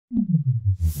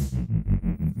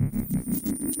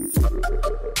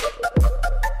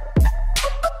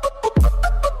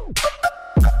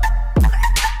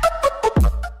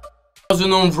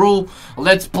Known rule.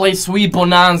 Let's play Sweet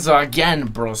Bonanza again,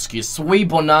 broski. Sweet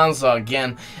Bonanza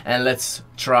again, and let's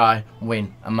try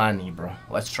win a money, bro.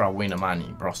 Let's try win a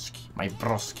money, broski. My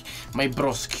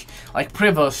broski. Like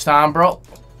previous time, bro.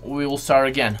 We will start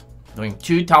again. Doing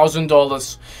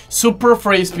 $2,000. Super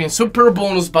free spin, super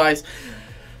bonus buys.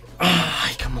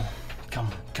 Come on,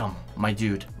 my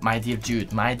dude, my dear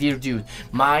dude.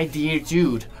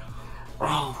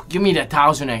 Oh, give me the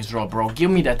 1000x drop, bro. Give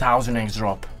me the 1000x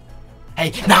drop.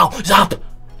 Hey, now, zap!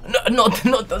 No,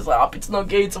 not the zap. It's not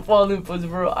Gates of Olympus,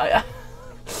 bro.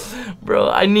 Bro,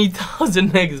 I need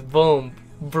 1000x bomb.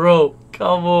 Bro,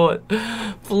 come on.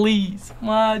 Please,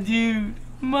 my dude.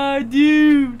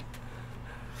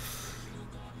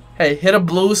 Hey, hit a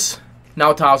blues.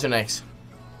 Now 1000x.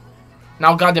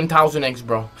 Now goddamn 1000x,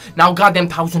 bro. Now goddamn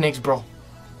 1000x, bro.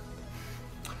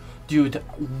 Dude,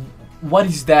 what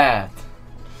is that?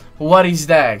 What is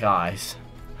that, guys?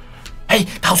 Hey,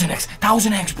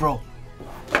 1000x, bro.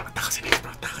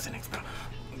 1000x, bro.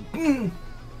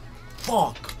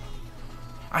 Fuck.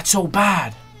 That's so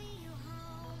bad.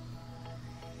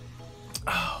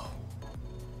 Oh.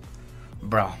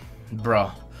 Bro.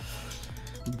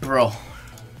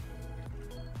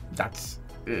 That's...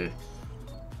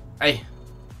 Hey.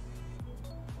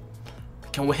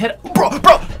 Can we hit it? Bro.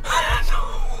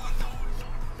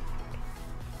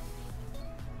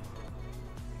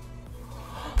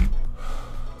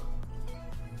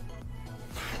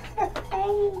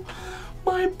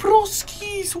 My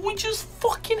broskis, what just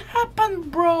fucking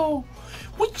happened, bro?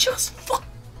 What just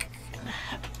fucking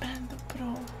happened,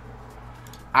 bro?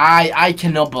 I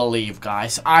cannot believe,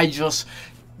 guys. I just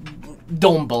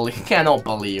cannot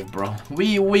believe, bro.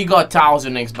 We got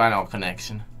 1000x by now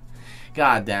connection.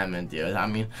 God damn it, dude. I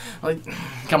mean, like,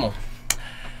 come on.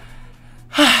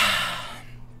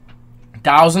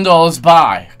 $1,000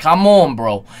 buy. Come on,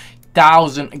 bro.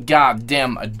 1000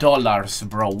 goddamn dollars,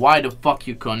 bro. Why the fuck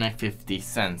you connect 50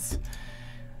 cents?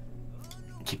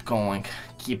 Keep going,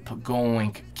 keep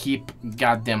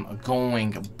goddamn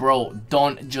going, bro.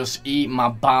 Don't just eat my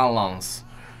balance.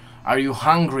 Are you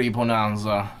hungry,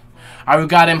 Bonanza? Are you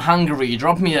goddamn hungry?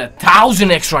 Drop me a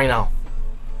 1000x right now,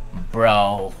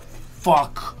 bro.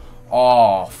 Fuck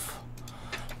off,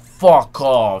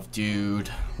 dude.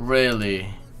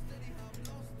 Really?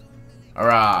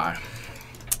 Alright.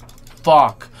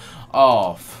 Fuck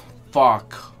off.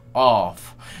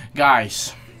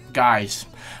 Guys,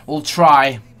 we'll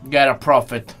try get a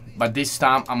profit, but this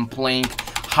time I'm playing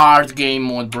hard game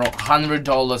mode, bro.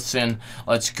 $100 in.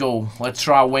 Let's go. Let's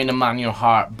try win the money on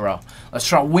hard, bro. Let's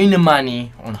try win the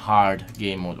money on hard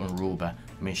game mode on Ruba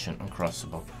mission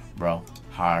uncrossable, bro.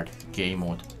 Hard game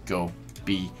mode. Go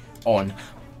be on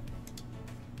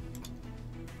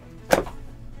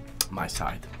my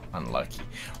side. Unlucky.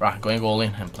 Right, going all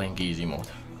in and playing easy mode.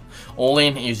 All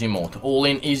in, easy mode. All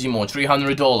in, easy mode.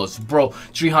 $300, bro.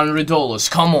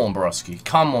 $300. Come on, broski.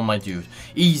 Come on, my dude.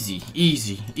 Easy.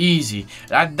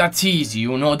 That's easy,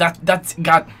 you know. That's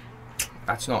not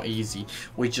easy.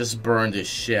 We just burned this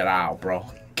shit out, bro.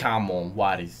 Come on,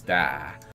 what is that?